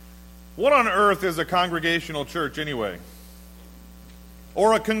What on earth is a congregational church anyway?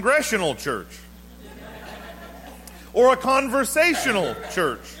 Or a congressional church? Or a conversational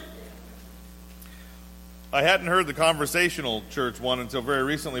church? I hadn't heard the conversational church one until very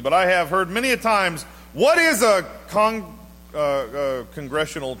recently, but I have heard many a times, what is a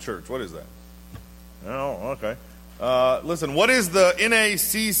congressional church? What is that? Oh, okay. Listen, what is the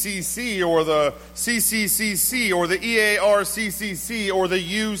NACCC or the CCCC or the EARCCC or the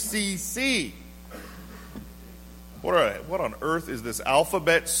UCC? What on earth is this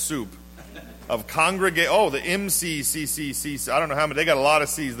alphabet soup of congregate? Oh, the MCCCC. I don't know how many. They got a lot of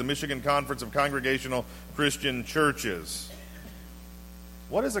C's. The Michigan Conference of Congregational Christian Churches.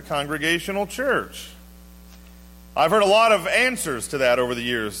 What is a congregational church? I've heard a lot of answers to that over the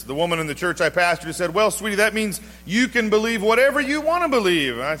years. The woman in the church I pastored said, well, sweetie, that means you can believe whatever you want to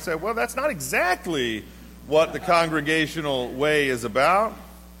believe. And I said, well, that's not exactly what the Congregational Way is about.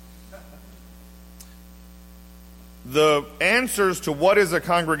 The answers to what is a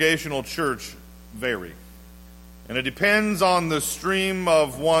congregational church vary. And it depends on the stream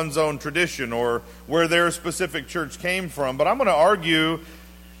of one's own tradition or where their specific church came from. But I'm going to argue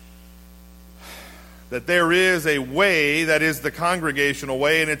that there is a way that is the congregational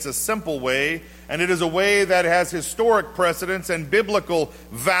way, and it's a simple way, and it is a way that has historic precedence and biblical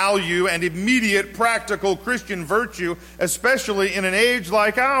value and immediate practical Christian virtue, especially in an age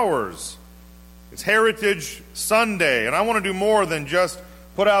like ours. It's Heritage Sunday, and I want to do more than just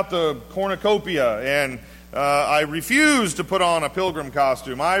put out the cornucopia, and I refuse to put on a pilgrim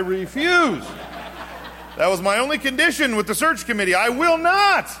costume. I refuse. That was my only condition with the search committee. I will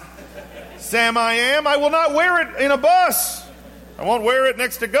not. Sam, I will not wear it in a bus. I won't wear it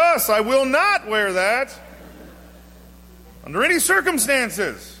next to Gus. I will not wear that under any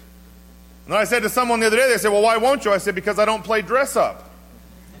circumstances. And I said to someone the other day, they said, well, why won't you? I said, because I don't play dress up.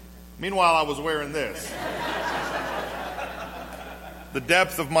 Meanwhile, I was wearing this. The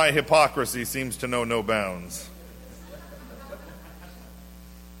depth of my hypocrisy seems to know no bounds.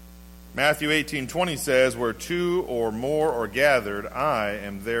 Matthew 18:20 says, where two or more are gathered, I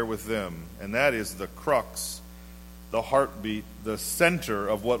am there with them. And that is the crux, the heartbeat, the center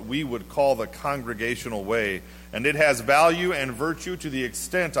of what we would call the congregational way. And it has value and virtue to the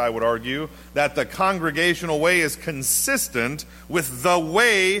extent, I would argue, that the congregational way is consistent with the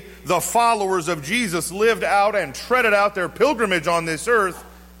way the followers of Jesus lived out and treaded out their pilgrimage on this earth,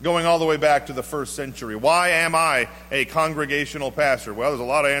 going all the way back to the first century. Why am I a congregational pastor? Well, there's a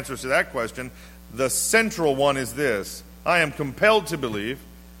lot of answers to that question. The central one is this. I am compelled to believe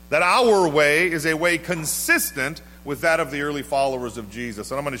that our way is a way consistent with that of the early followers of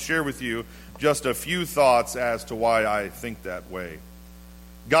Jesus. And I'm going to share with you just a few thoughts as to why I think that way.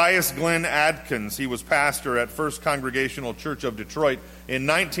 Gaius Glenn Adkins, he was pastor at First Congregational Church of Detroit in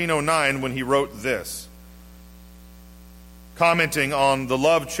 1909 when he wrote this. Commenting on the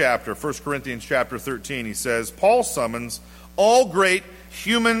love chapter, 1 Corinthians chapter 13, he says, Paul summons all great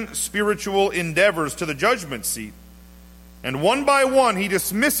human spiritual endeavors to the judgment seat, and one by one he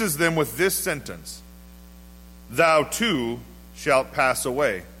dismisses them with this sentence, thou too shalt pass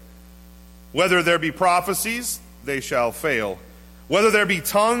away. Whether there be prophecies, they shall fail. Whether there be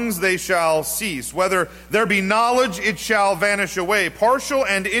tongues, they shall cease. Whether there be knowledge, it shall vanish away. Partial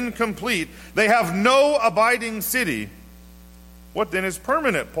and incomplete, they have no abiding city. What then is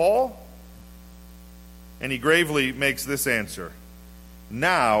permanent, Paul? And he gravely makes this answer.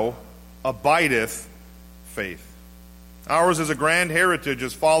 Now abideth faith. Ours is a grand heritage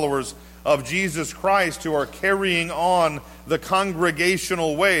as followers of Jesus Christ who are carrying on the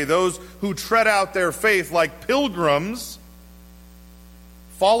congregational way. Those who tread out their faith like pilgrims,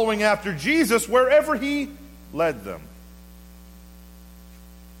 following after Jesus wherever he led them.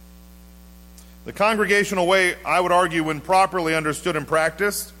 The congregational way, I would argue, when properly understood and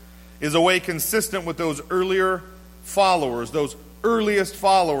practiced, is a way consistent with those earlier followers, those earliest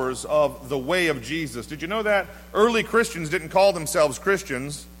followers of the way of Jesus. Did you know that? Early Christians didn't call themselves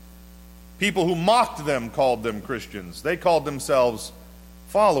Christians. People who mocked them called them Christians. They called themselves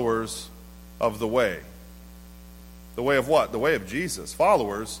followers of the way. The way of what? The way of Jesus.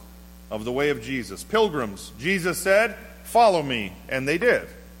 Followers of the way of Jesus. Pilgrims. Jesus said, follow me. And they did.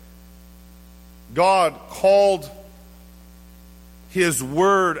 God called his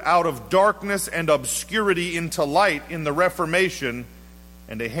word out of darkness and obscurity into light in the Reformation,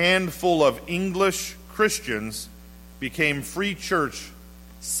 and a handful of English Christians became free church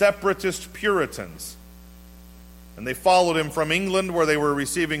separatist Puritans. And they followed him from England, where they were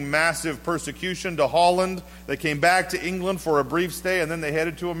receiving massive persecution, to Holland. They came back to England for a brief stay, and then they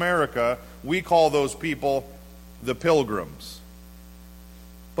headed to America. We call those people the Pilgrims.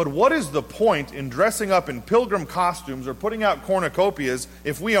 But what is the point in dressing up in pilgrim costumes or putting out cornucopias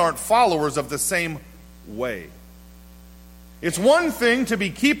if we aren't followers of the same way? It's one thing to be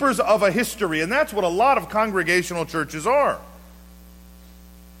keepers of a history, and that's what a lot of congregational churches are.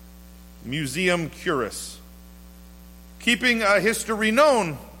 Museum curists. Keeping a history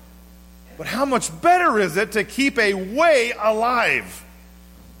known. But how much better is it to keep a way alive?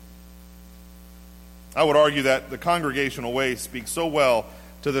 I would argue that the Congregational Way speaks so well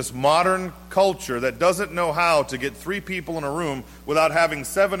to this modern culture that doesn't know how to get 3 people in a room without having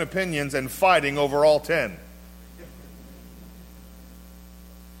 7 opinions and fighting over all 10.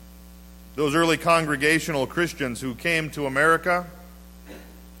 Those early congregational Christians who came to America,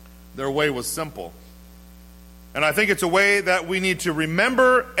 their way was simple. And I think it's a way that we need to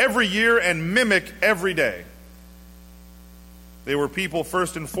remember every year and mimic every day. They were people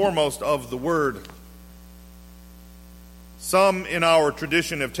first and foremost of the Word. Some in our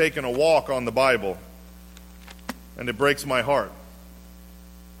tradition have taken a walk on the Bible, and it breaks my heart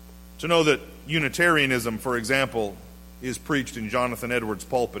to know that Unitarianism, for example, is preached in Jonathan Edwards'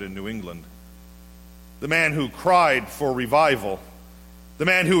 pulpit in New England. The man who cried for revival, the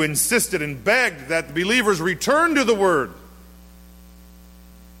man who insisted and begged that the believers return to the Word,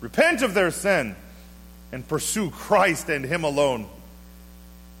 repent of their sin, and pursue Christ and Him alone.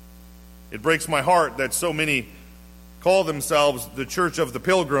 It breaks my heart that so many call themselves the Church of the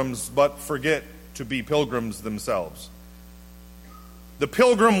Pilgrims, but forget to be pilgrims themselves. The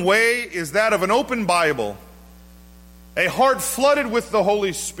Pilgrim Way is that of an open Bible, a heart flooded with the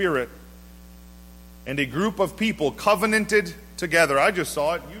Holy Spirit, and a group of people covenanted together. I just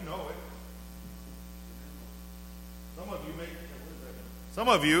saw it. You know it. Some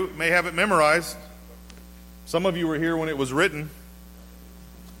of you may have it memorized. Some of you were here when it was written.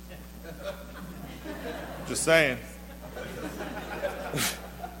 Just saying.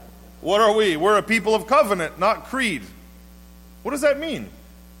 What are we? We're a people of covenant, not creed. What does that mean?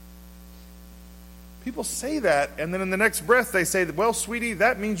 People say that, and then in the next breath they say, well, sweetie,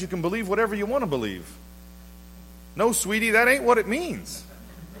 that means you can believe whatever you want to believe. No, sweetie, that ain't what it means.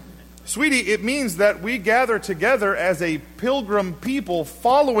 Sweetie, it means that we gather together as a pilgrim people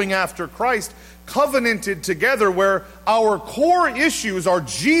following after Christ, covenanted together, where our core issues are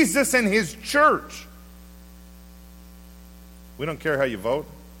Jesus and His church. We don't care how you vote.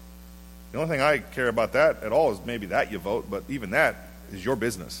 The only thing I care about that at all is maybe that you vote, but even that is your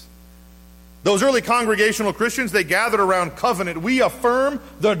business. Those early congregational Christians, they gathered around covenant. We affirm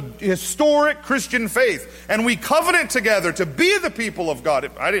the historic Christian faith, and we covenant together to be the people of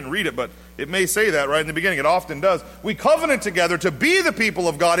God. I didn't read it, but it may say that right in the beginning. It often does. We covenant together to be the people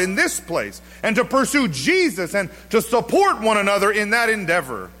of God in this place, and to pursue Jesus, and to support one another in that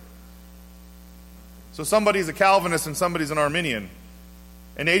endeavor. So somebody's a Calvinist and somebody's an Arminian,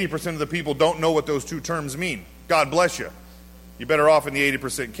 and 80% of the people don't know what those two terms mean. God bless you. You're better off in the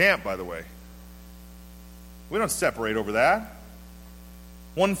 80% camp, by the way. We don't separate over that.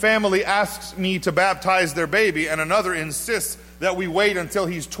 One family asks me to baptize their baby, and another insists that we wait until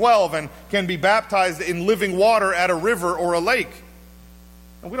he's 12 and can be baptized in living water at a river or a lake.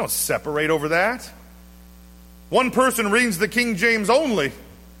 And we don't separate over that. One person reads the King James only.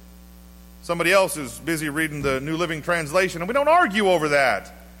 Somebody else is busy reading the New Living Translation, and we don't argue over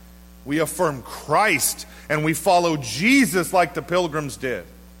that. We affirm Christ, and we follow Jesus like the Pilgrims did.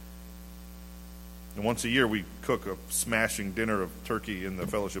 And once a year we cook a smashing dinner of turkey in the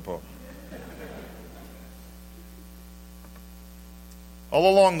fellowship hall. All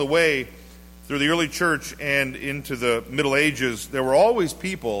along the way, through the early church and into the Middle Ages, there were always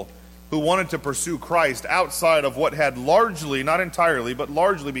people who wanted to pursue Christ outside of what had largely, not entirely, but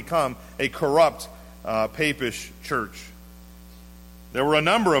largely become a corrupt papish church. There were a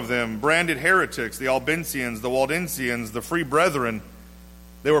number of them, branded heretics, the Albincians, the Waldensians, the Free Brethren.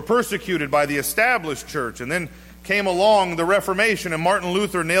 They were persecuted by the established church, and then came along the Reformation, and Martin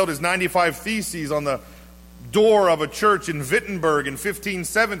Luther nailed his 95 Theses on the door of a church in Wittenberg in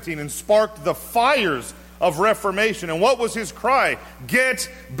 1517 and sparked the fires of Reformation. And what was his cry? Get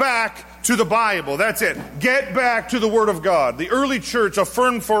back to the Bible. That's it. Get back to the Word of God. The early church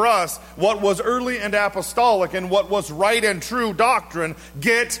affirmed for us what was early and apostolic and what was right and true doctrine.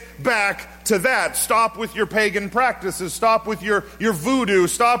 Get back to that. Stop with your pagan practices. Stop with your voodoo.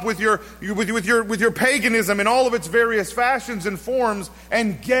 Stop with your paganism in all of its various fashions and forms,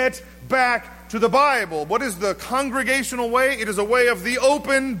 and get back to the Bible. What is the congregational way? It is a way of the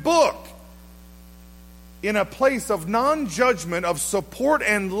open book. In a place of non-judgment, of support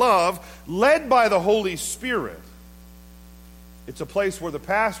and love, led by the Holy Spirit. It's a place where the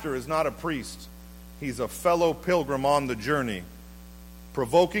pastor is not a priest. He's a fellow pilgrim on the journey.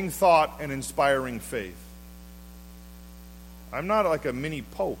 provoking thought and inspiring faith. I'm not like a mini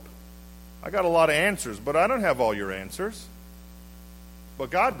pope. I got a lot of answers, but I don't have all your answers. But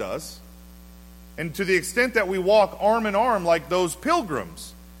God does. And to the extent that we walk arm in arm like those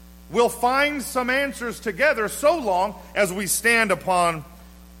pilgrims, we'll find some answers together so long as we stand upon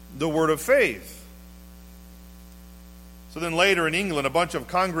the word of faith. So then later in England, a bunch of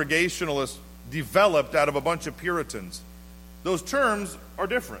Congregationalists developed out of a bunch of Puritans. Those terms are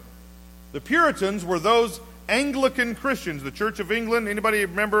different. The Puritans were those Anglican Christians, the Church of England. Anybody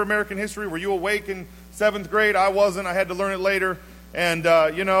remember American history? Were you awake in 7th grade? I wasn't. I had to learn it later. And,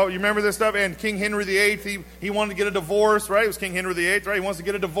 you remember this stuff? And King Henry VIII, he wanted to get a divorce, right? It was King Henry VIII, right? He wants to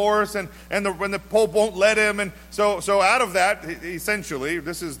get a divorce, and when the Pope won't let him. And so out of that, essentially,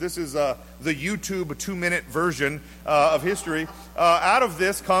 this is the YouTube 2-minute version of history. Out of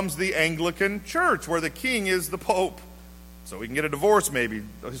this comes the Anglican Church, where the king is the Pope. So we can get a divorce, maybe.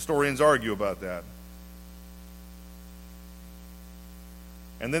 Historians argue about that.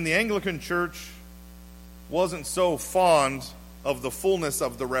 And then the Anglican Church wasn't so fond of the fullness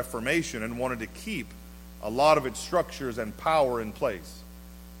of the Reformation and wanted to keep a lot of its structures and power in place.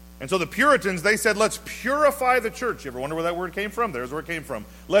 And so the Puritans, they said, let's purify the church. You ever wonder where that word came from? There's where it came from.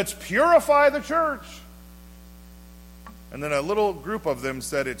 Let's purify the church. And then a little group of them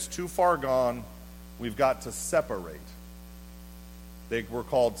said, it's too far gone. We've got to separate. They were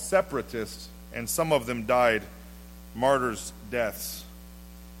called separatists, and some of them died martyrs' deaths.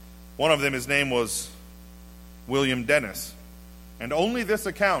 One of them, his name was William Dennis. And only this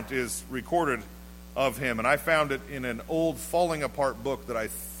account is recorded of him. And I found it in an old falling apart book that I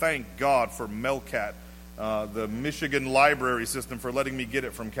thank God for Melcat, the Michigan library system, for letting me get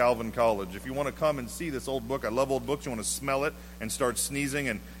it from Calvin College. If you want to come and see this old book, I love old books. You want to smell it and start sneezing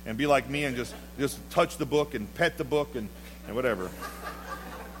and be like me and just touch the book and pet the book and whatever.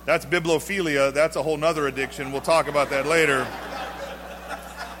 That's bibliophilia. That's a whole nother addiction. We'll talk about that later.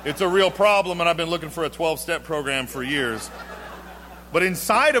 It's a real problem, and I've been looking for a 12-step program for years. But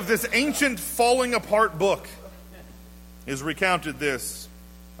inside of this ancient falling apart book is recounted this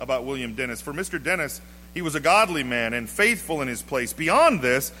about William Dennis. For Mr. Dennis, he was a godly man and faithful in his place. Beyond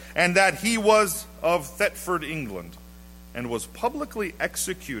this, and that he was of Thetford, England, and was publicly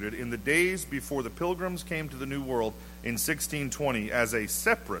executed in the days before the Pilgrims came to the New World in 1620 as a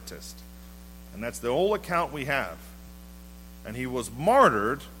separatist. And that's the whole account we have. And he was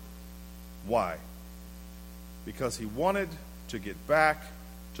martyred. Why? Because he wanted to get back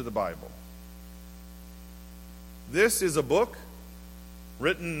to the Bible. This is a book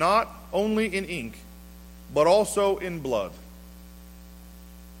written not only in ink, but also in blood,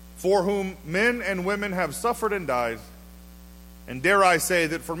 for whom men and women have suffered and died. And dare I say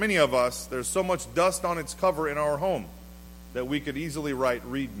that for many of us, there's so much dust on its cover in our home that we could easily write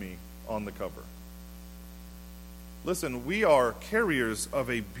 "Read Me" on the cover. Listen, we are carriers of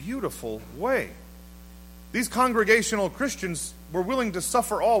a beautiful way. These congregational Christians were willing to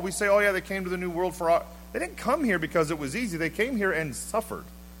suffer all. We say, oh yeah, they came to the New World for all. They didn't come here because it was easy. They came here and suffered.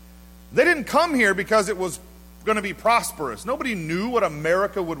 They didn't come here because it was going to be prosperous. Nobody knew what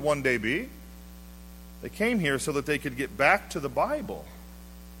America would one day be. They came here so that they could get back to the Bible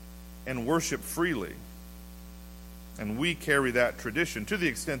and worship freely. And we carry that tradition to the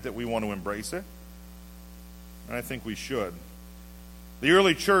extent that we want to embrace it. And I think we should. The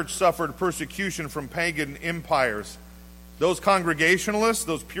early church suffered persecution from pagan empires. Those Congregationalists,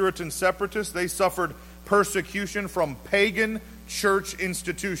 those Puritan separatists, they suffered persecution from pagan church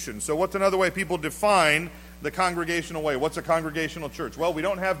institutions. So what's another way people define the Congregational Way? What's a congregational church? Well, we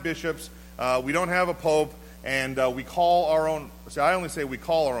don't have bishops, we don't have a pope, and we call our own. See, I only say we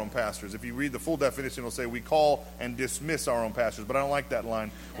call our own pastors. If you read the full definition, it'll say we call and dismiss our own pastors. But I don't like that line.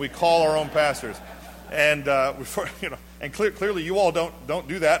 We call our own pastors. And and clearly you all don't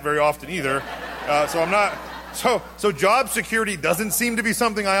do that very often either. So I'm not. So job security doesn't seem to be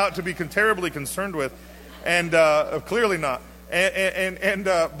something I ought to be terribly concerned with, and clearly not.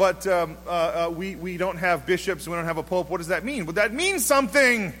 But we don't have bishops. We don't have a pope. What does that mean? Well, that means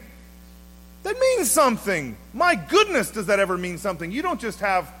something. That means something. My goodness, does that ever mean something? You don't just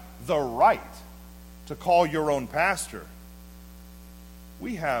have the right to call your own pastor.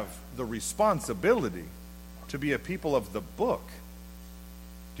 We have the responsibility to be a people of the book.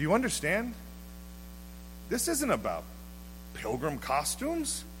 Do you understand? This isn't about pilgrim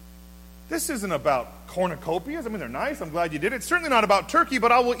costumes. This isn't about cornucopias. I mean, they're nice. I'm glad you did it. It's certainly not about turkey,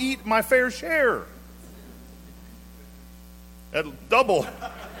 but I will eat my fair share. At double.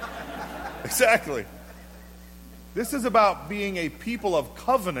 Exactly. This is about being a people of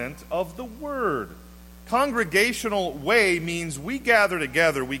covenant of the Word. Congregational way means we gather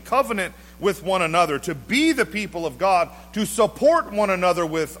together, we covenant with one another to be the people of God, to support one another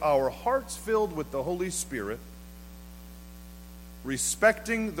with our hearts filled with the Holy Spirit,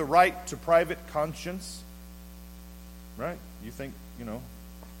 respecting the right to private conscience. Right? You think,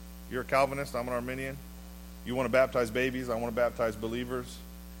 you're a Calvinist, I'm an Arminian. You want to baptize babies, I want to baptize believers.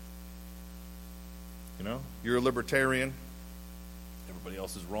 You're a libertarian. Everybody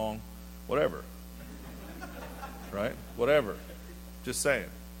else is wrong. Whatever. Right? Whatever. Just saying.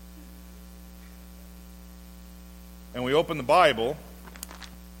 And we open the Bible,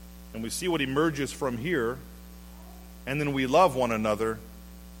 and we see what emerges from here, and then we love one another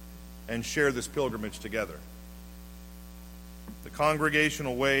and share this pilgrimage together. The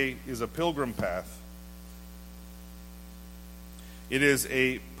Congregational Way is a pilgrim path. It is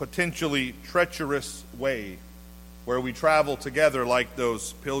a potentially treacherous way where we travel together like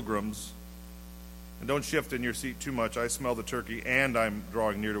those pilgrims. And don't shift in your seat too much. I smell the turkey and I'm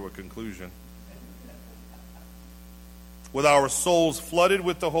drawing near to a conclusion. With our souls flooded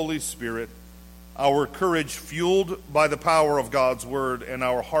with the Holy Spirit, our courage fueled by the power of God's Word, and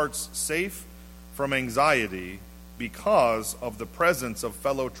our hearts safe from anxiety because of the presence of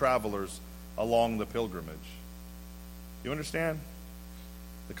fellow travelers along the pilgrimage. You understand?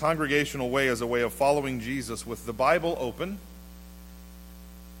 The Congregational Way is a way of following Jesus with the Bible open,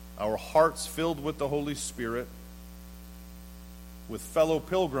 our hearts filled with the Holy Spirit, with fellow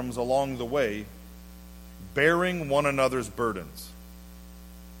pilgrims along the way, bearing one another's burdens.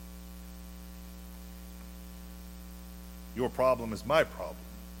 Your problem is my problem,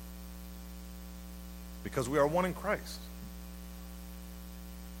 because we are one in Christ.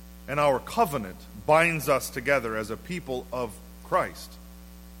 And our covenant binds us together as a people of Christ.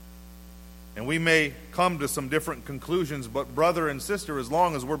 And we may come to some different conclusions, but brother and sister, as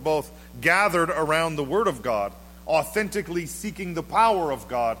long as we're both gathered around the Word of God, authentically seeking the power of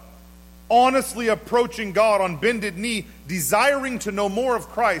God, honestly approaching God on bended knee, desiring to know more of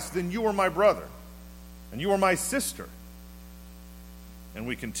Christ, then you are my brother, and you are my sister. And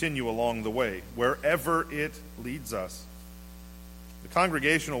we continue along the way, wherever it leads us. The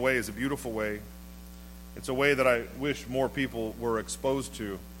Congregational Way is a beautiful way. It's a way that I wish more people were exposed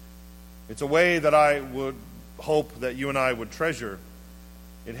to. It's a way that I would hope that you and I would treasure.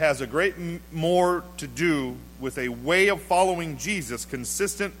 It has a great more to do with a way of following Jesus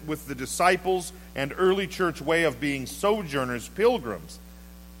consistent with the disciples and early church way of being sojourners, pilgrims,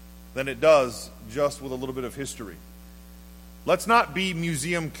 than it does just with a little bit of history. Let's not be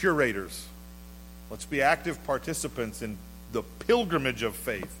museum curators. Let's be active participants in the pilgrimage of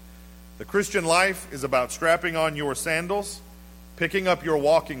faith. The Christian life is about strapping on your sandals, picking up your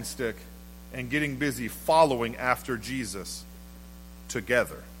walking stick, and getting busy following after Jesus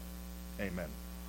together. Amen.